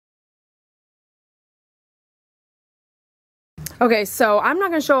Okay, so I'm not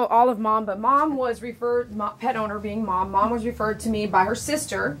going to show all of Mom, but Mom was referred, pet owner being Mom was referred to me by her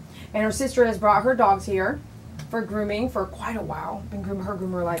sister, and her sister has brought her dogs here for grooming for quite a while. Been grooming her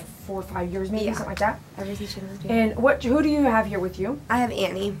groomer like 4 or 5 years, maybe, something like that. Ever since she moved here. And who do you have here with you? I have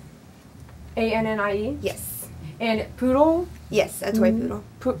Annie. A-N-N-I-E? Yes. And poodle? Yes, a toy poodle.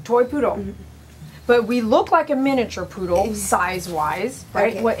 Toy poodle. But we look like a miniature poodle, size-wise,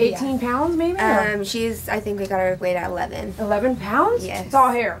 right? Okay, What, 18 pounds, maybe? She's, I think we got her weighed at 11. 11 pounds? Yes. It's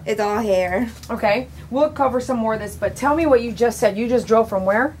all hair. It's all hair. Okay. We'll cover some more of this, but tell me what you just said. You just drove from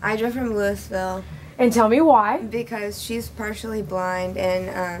where? I drove from Louisville. And tell me why. Because she's partially blind,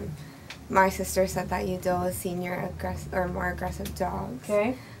 and my sister said that you deal with more aggressive dogs.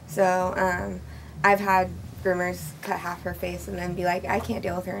 Okay. So I've had groomers cut half her face and then be like, I can't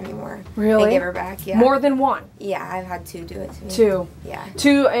deal with her anymore. Really? And give her back. Yeah. More than one? Yeah, I've had 2 do it to me. 2. Yeah.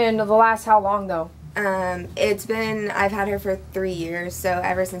 2 in the last how long though? I've had her for 3 years, so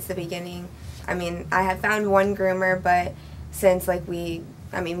ever since the beginning. I mean, I have found one groomer, but since like we've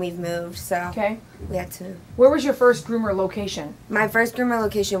moved, so okay. We had to. Where was your first groomer location? My first groomer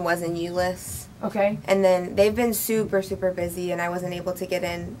location was in Euless. Okay. And then they've been super, super busy, and I wasn't able to get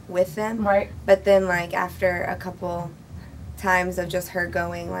in with them. Right. But then, like, after a couple times of just her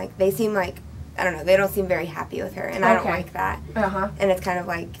going, like, they seem like, I don't know, they don't seem very happy with her, and I don't like that. Uh-huh. And it's kind of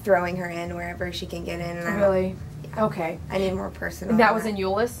like throwing her in wherever she can get in. And really? Yeah. Okay. I need more personal. And that was in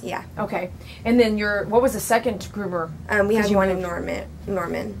Euless? Yeah. Okay. And then what was the second groomer? We had one in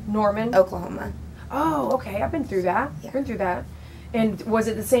Norman, Oklahoma. Oh, okay. I've been through that. Yeah. Been through that. And was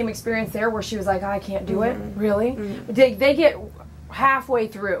it the same experience there where she was like, I can't do it? Really? Did they get halfway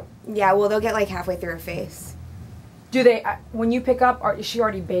through? Yeah, well, they'll get like halfway through her face. Do they, when you pick up, is she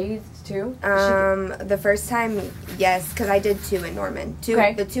already bathed too? The first time, yes, because I did 2 in Norman.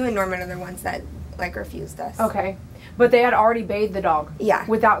 Okay. The 2 in Norman are the ones that like refused us. Okay. But they had already bathed the dog? Yeah.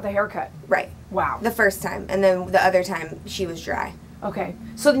 Without the haircut? Right. Wow. The first time, and then the other time she was dry. Okay.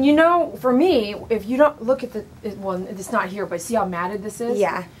 So, you know, for me, if you don't look at well, it's not here, but see how matted this is?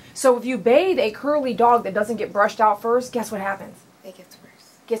 Yeah. So if you bathe a curly dog that doesn't get brushed out first, guess what happens? It gets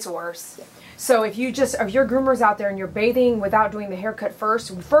worse. Gets worse. Yeah. So if your groomer's out there and you're bathing without doing the haircut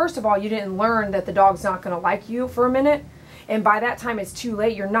first of all, you didn't learn that the dog's not going to like you for a minute. And by that time, it's too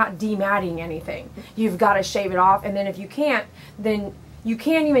late. You're not dematting anything. You've got to shave it off. And then if you can't, then you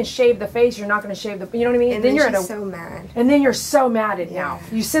can't even shave the face. You're not going to shave you know what I mean? And then you're so mad. And then you're so matted now.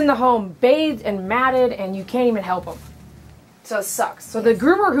 You send them home bathed and matted, and you can't even help them. So it sucks. So the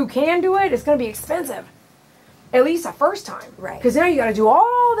groomer who can do it, it's going to be expensive. At least the first time. Right. Because now you got to do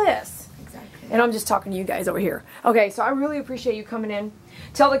all this. Exactly. And I'm just talking to you guys over here. Okay, so I really appreciate you coming in.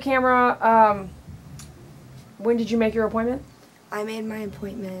 Tell the camera, when did you make your appointment? I made my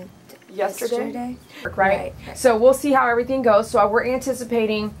appointment yesterday. Right? So we'll see how everything goes. So we're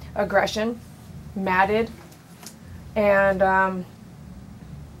anticipating aggression, matted, and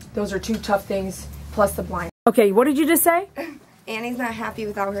those are 2 tough things, plus the blind. Okay, what did you just say? Annie's not happy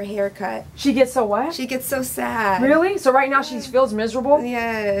without her haircut. She gets so what? She gets so sad. Really? So right now she feels miserable?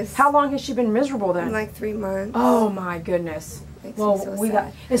 Yes. How long has she been miserable then? Like 3 months. Oh my goodness. Well,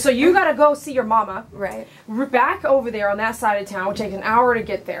 so and so you got to go see your mama. Right. We're back over there on that side of town. It will take an hour to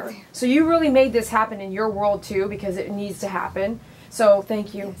get there. So you really made this happen in your world too, because it needs to happen. So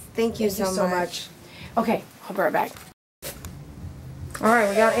thank you. Yes. Thank you so much. Okay, I'll be right back. All right,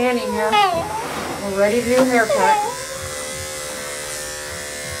 we got Annie here. We're ready to do a haircut.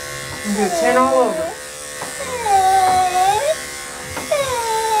 And do 10 all over.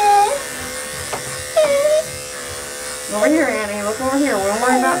 Over here, Annie. Look over here. We don't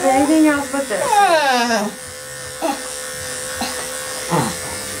worry about anything else but this.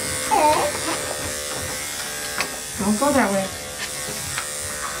 Don't go that way.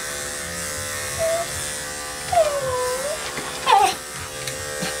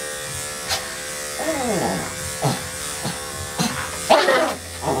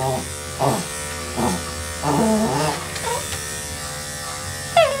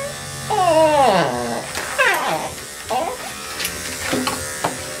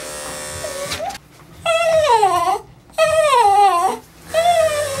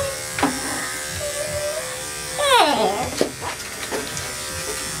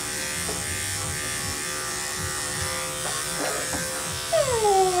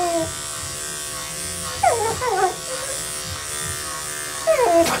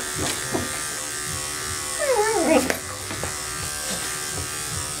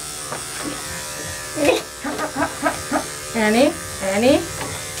 Annie? Annie?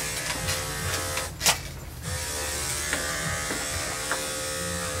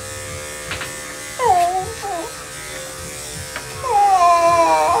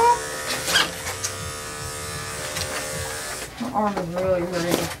 arm is really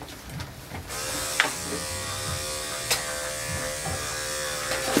hurting.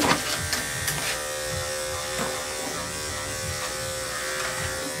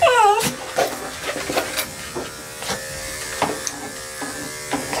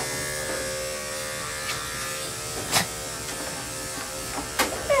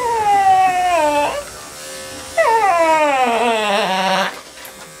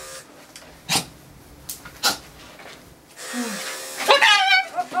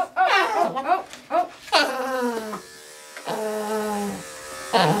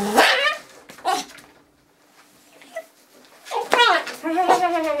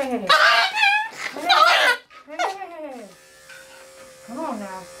 Come on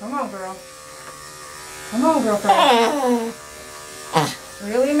now. Come on, girl. Come on, girlfriend.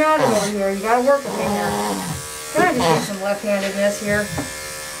 Really mad over here. You gotta work with me here. Can I just get some left-handedness here?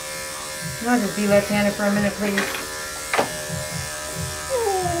 Can I just be left-handed for a minute, please?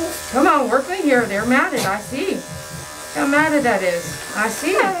 Come on, work with me here. They're mad at, I see. How mad at that is. I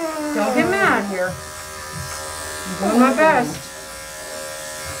see. Don't get mad here. I'm doing my best.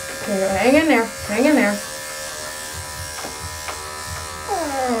 Okay, hang in there. Hang in there.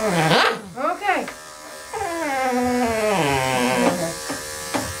 Okay.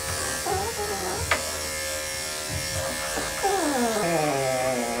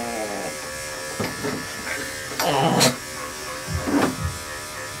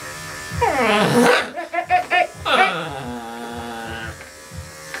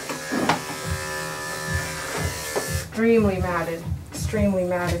 Extremely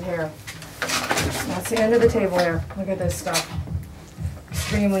matted hair. That's the end of the table hair. Look at this stuff.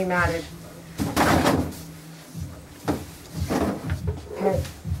 Extremely matted. Okay.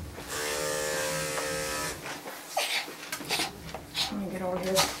 Let me get over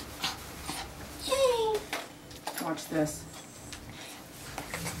here. Watch this.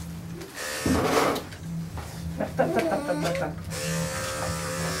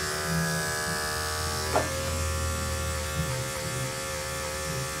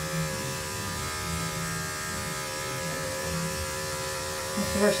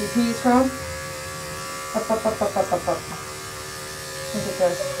 This is where she pees from. Up, up, up, up, up, up, up. Look at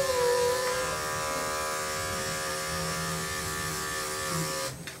this.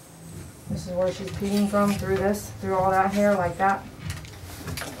 This is where she's peeing from, through this, through all that hair, like that.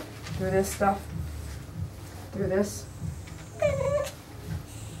 Through this stuff. Through this.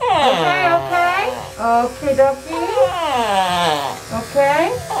 Okay, okay. Okay, ducky.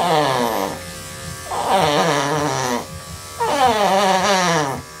 Okay.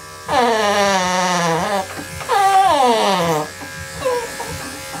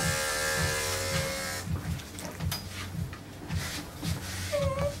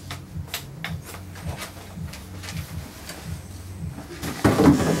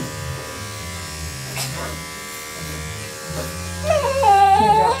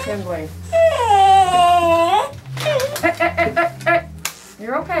 Blade. Hey.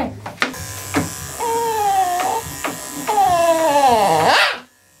 You're okay.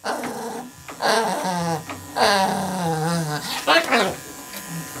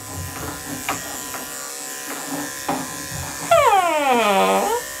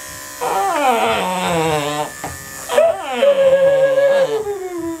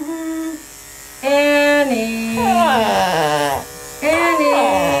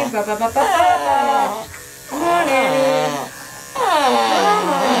 Come on, Annie. Come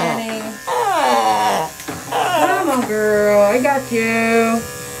on, Annie. Come on, girl. I got you.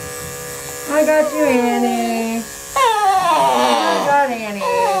 I got you, Annie. I got Annie.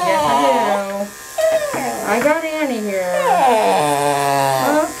 Yes, I do. I got Annie here.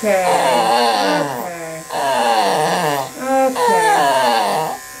 Okay.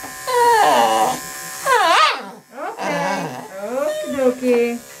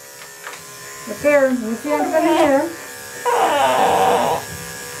 Okay. Look here, you see I'm gonna here.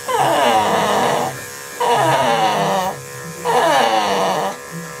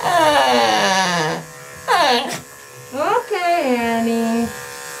 Okay, Annie.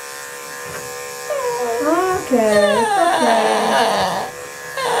 Okay,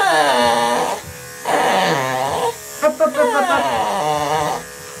 it's okay.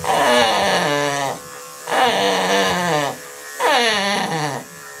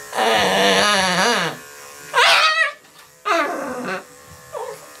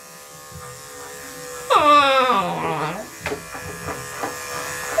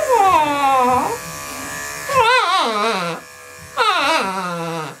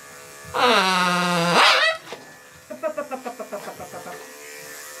 Up.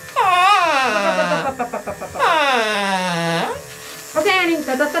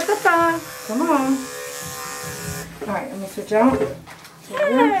 Don't.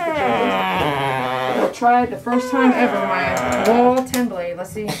 I'll try it the first time ever, my wall 10 blade.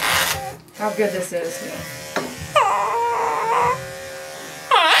 Let's see how good this is.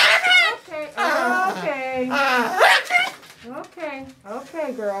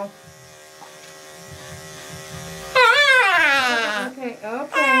 Okay, girl. Okay.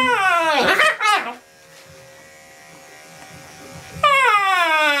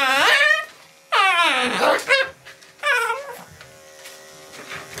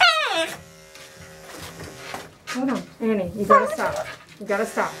 Hold on, Annie, you gotta stop. You gotta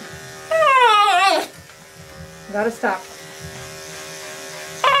stop. You gotta stop.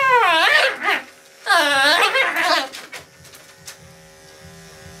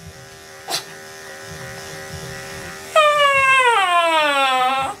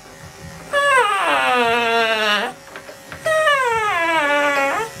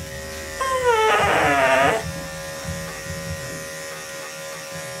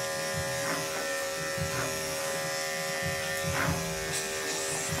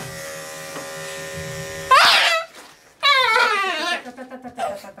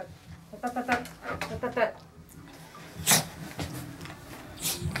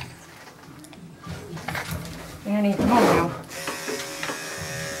 Annie, come on now.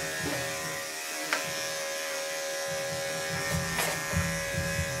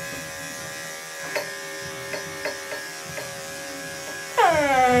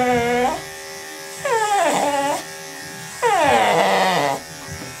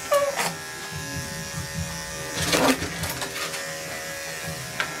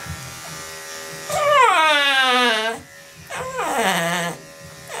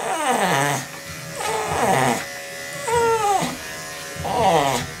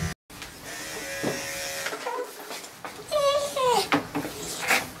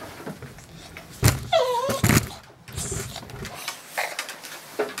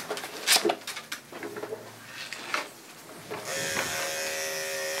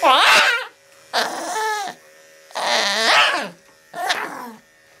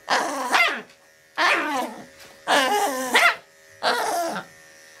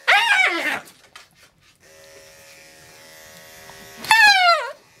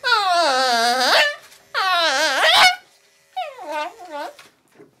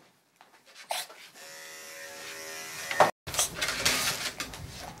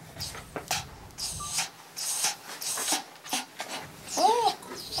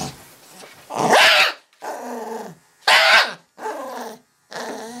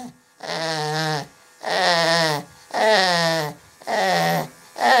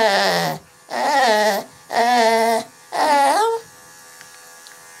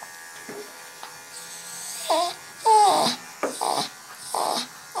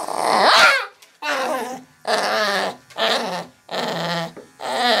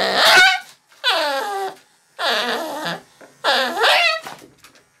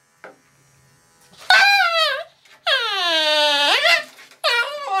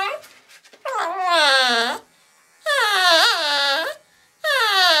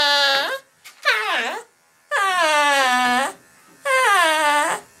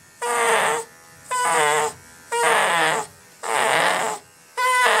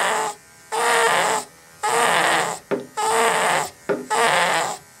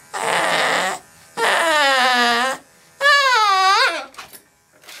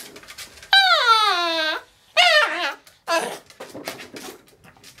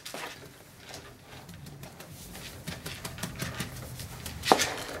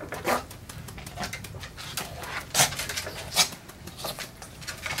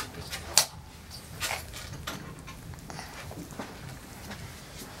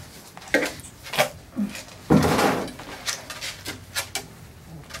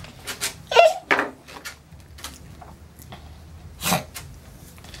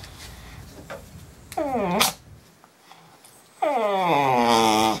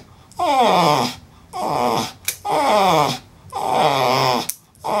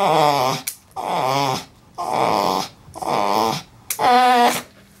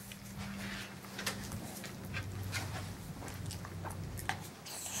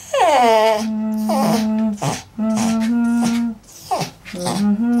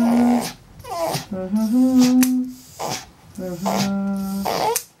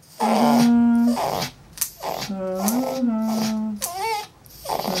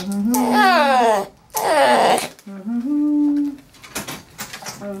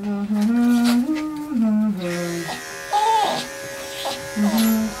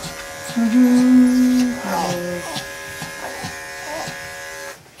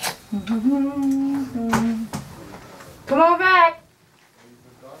 Come on back.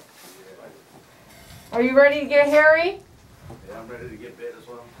 Are you ready to get hairy? Yeah, I'm ready to get bit as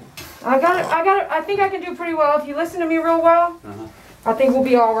well. I think I can do pretty well. If you listen to me real well, I think we'll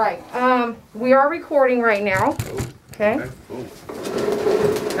be all right. We are recording right now. Okay. Cool.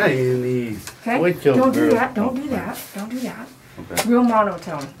 Hey, Annie. Okay. Don't do that. Don't do that. Don't do that. Okay. Real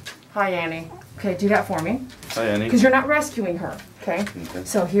monotone. Hi, Annie. Okay, do that for me. Hi, Annie. Because you're not rescuing her. Okay.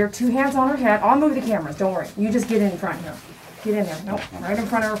 So here, 2 hands on her head. I'll move the camera. Don't worry. You just get in front here. Get in there. Nope. Right in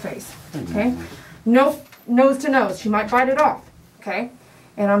front of her face. Okay. No, nose to nose. She might bite it off. Okay.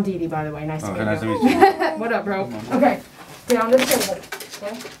 And I'm Dede, by the way. Nice to meet you. Nice to meet you. What up, bro? Okay. Down to the table.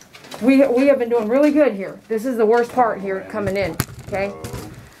 Okay. We have been doing really good here. This is the worst part here coming in. Okay.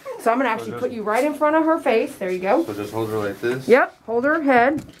 So I'm gonna actually put you right in front of her face. There you go. So just hold her like this. Yep. Hold her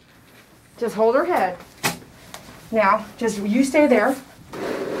head. Just hold her head. Now, just you stay there.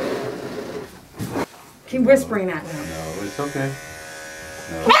 Keep whispering that now. No, it's okay.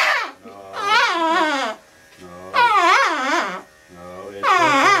 No.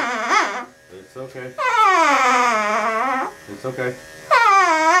 It's okay. It's okay.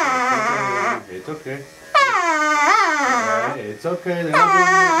 It's okay. It's okay. They're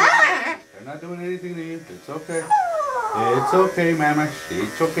not doing anything to you. It's okay. It's okay, Mama.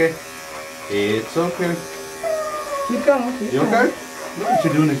 It's okay. It's okay. Keep going. Keep you okay? Look at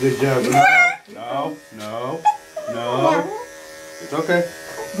you doing a good job. No. No. No. It's okay.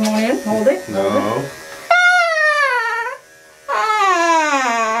 Going in. Hold it. No. Hold it.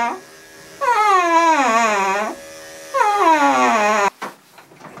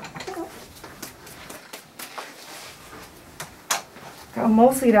 Got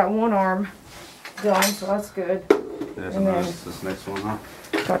mostly that one arm done, so that's good. That's nice. This next one, huh?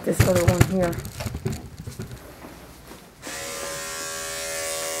 Got this other one here.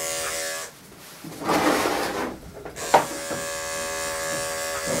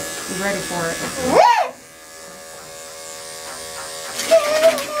 You ready for it?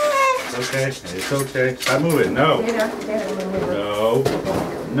 It's okay. It's okay. Stop moving. No. Stay there. Stay there. No.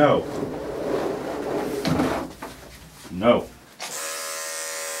 No. No.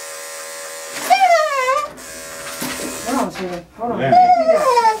 Hold on, sweetie. Hold on. Annie. Can't do that.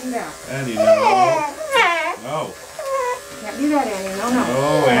 Can't do that. Annie, no. No. Can't do that, Annie. No, no. No,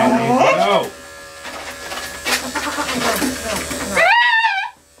 Annie. No.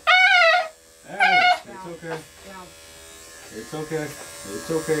 Annie, it's okay. It's okay. It's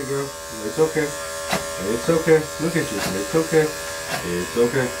okay, girl. It's okay. It's okay. Look at you. It's okay. It's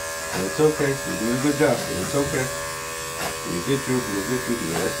okay. It's okay. You're doing a good job. It's okay. Look at you. Look at you.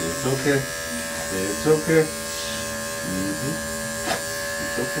 Yes, it's okay. It's okay. It's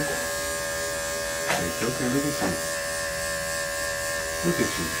okay. It's okay. Look at you. Look at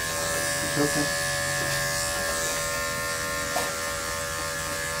you. It's okay.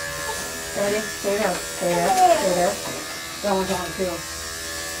 Ready? Stay there. Stay there. Stay there. That one's on too.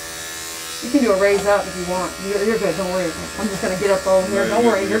 You can do a raise up if you want. You're good. Don't worry. I'm just going to get up over here. Don't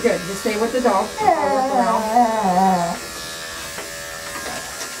worry. You're good. Just stay with the dog. I'll work around.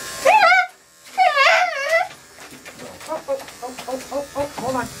 Oh,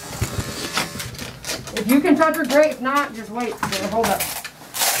 hold on. If you can touch her, great. If not, just wait. Hold up.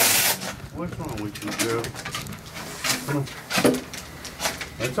 What's wrong with you, girl? Come on.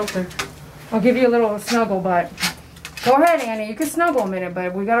 It's okay. I'll give you a little snuggle, but go ahead, Annie. You can snuggle a minute,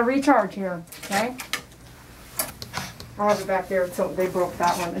 but we got to recharge here, okay? I'll have it back there. So they broke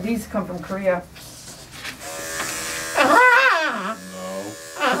that one. These come from Korea. No.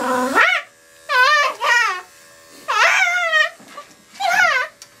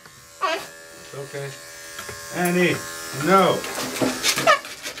 It's okay. Annie, no.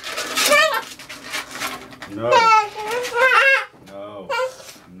 No. No.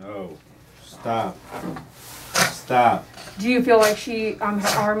 No. Stop. Stop. Do you feel like I'm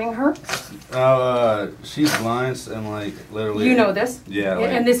harming her? She's blind and like literally. You know this? Yeah.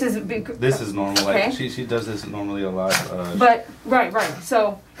 Like, and this is normal. Okay. Like she does this normally a lot. But right.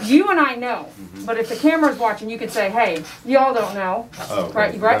 So you and I know. But if the camera's watching, you could say, "Hey, y'all don't know." Oh,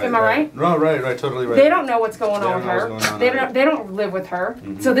 okay. Right? Am I right? No, right. Totally right. They don't know what's going on with her. They don't live with her.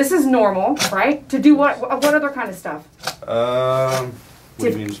 So this is normal, right? To do what? What other kind of stuff? What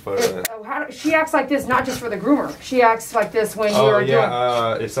do you mean as far as that? She acts like this not just for the groomer. She acts like this when you're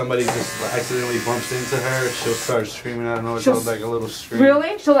doing... if somebody just accidentally bumps into her, she'll start screaming. I don't know, it's like a little scream.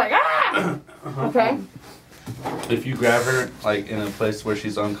 Really? She'll like, ah! Okay. If you grab her like in a place where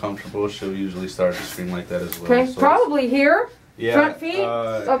she's uncomfortable, she'll usually start to scream like that as well. Okay, so probably here. Yeah. Front feet,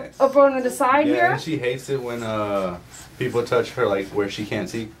 up on the side here. Yeah, and she hates it when people touch her like where she can't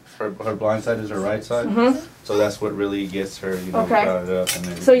see. Her blind side is her right side, so that's what really gets her, fired up. And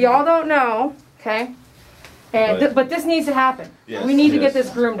then, so y'all don't know, okay? And but this needs to happen. Yes, we need to get this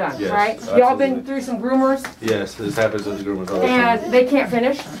groom done, yes, right? absolutely. Y'all been through some groomers? Yes, this happens with the groomers all the time. And they can't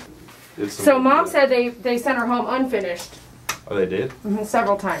finish? So Mom said said they sent her home unfinished. Oh, they did?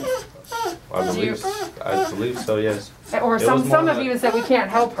 Several times. I believe so, yes. Or some of you said we can't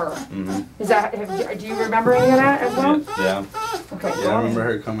help her. Is that, do you remember any of that as well? Yeah. Okay. Yeah, I remember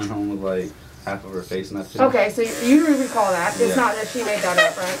her coming home with like half of her face not finished. Okay, so you recall that. It's not that she made that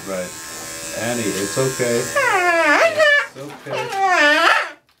up, right? Right. Annie, it's okay. It's okay.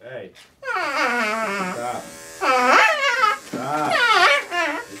 Hey. Stop. Stop.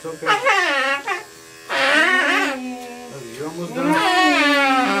 It's okay. You're almost done.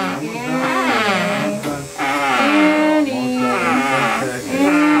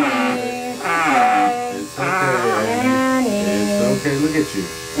 Okay, look at you.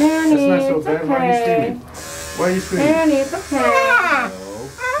 Annie, that's not so bad. Okay. Why are you screaming? Why are you screaming? Annie, it's okay. No,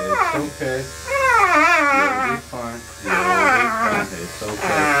 it's okay. You'll be fine. You'll be fine. It's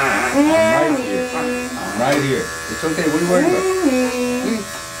okay. I'm right here. I'm right here. It's okay. What are you worried about?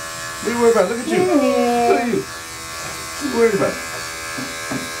 What are you worried about? Look at you. Look at you. What are you worried about?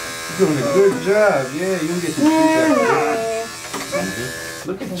 You're doing a good job. Yeah, you can get some sleep.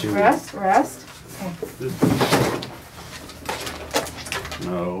 Look at you. Rest. Okay.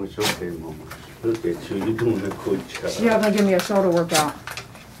 No, it's okay, Mama. Look at you. You're doing a good job. You're gonna give me a shoulder workout.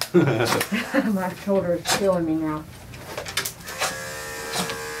 My shoulder is killing me now.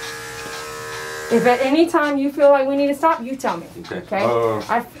 If at any time you feel like we need to stop, you tell me. Okay?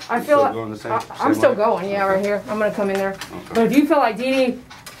 I feel like I'm still going. Yeah, right here. I'm gonna come in there. Okay. But if you feel like Dede,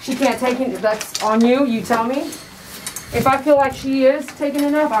 she can't take it, that's on you. You tell me. If I feel like she is taking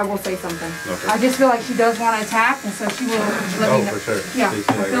enough, I will say something. Okay. I just feel like she does want to attack, and so she will let me know. For sure. Yeah,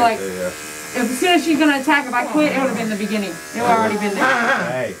 I feel like as soon as she's going to attack, if I quit, it would have been the beginning. It would have already been there.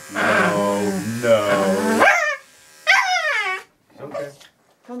 Hey, no. Okay.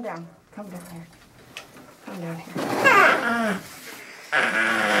 Come down here. Come down here.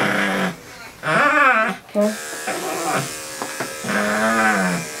 Okay.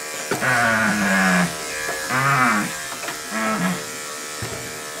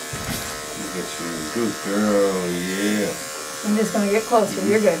 Good girl, yeah. I'm just gonna get closer.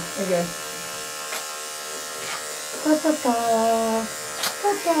 You're good. You're good.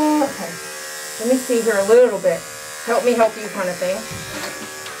 Okay. Let me see here a little bit. Help me help you kind of thing.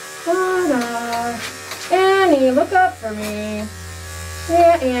 Annie, look up for me.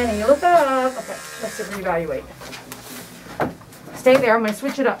 Yeah, Annie, look up. Okay, let's reevaluate. Stay there. I'm gonna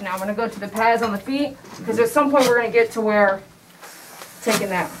switch it up now. I'm gonna go to the pads on the feet because at some point we're gonna get to where taking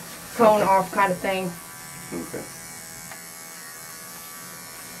that cone off kind of thing. Okay.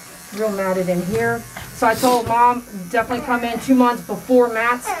 Real matted in here. So I told Mom, definitely come in 2 months before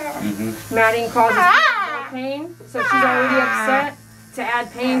mats. Matting causes pain. So she's already upset. To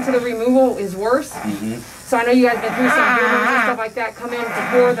add pain to the removal is worse. So I know you guys have been through some groomers and stuff like that. Come in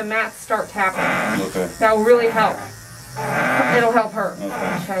before the mats start tapping. Okay. That will really help. It'll help her.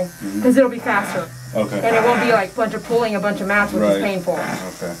 Okay. Because it'll be faster. Okay. And it won't be like a bunch of pulling a bunch of mats, which is painful.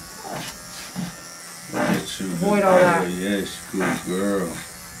 Okay. Look at you. Avoid all that. Yes, good girl.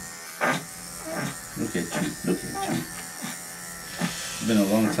 Look at you. Look at you. It's been a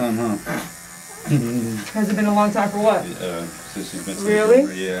long time, huh? Has it been a long time for what? Since you've been really?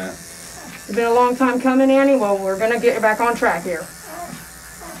 Yeah. It's been a long time coming, Annie. Well, we're going to get back on track here.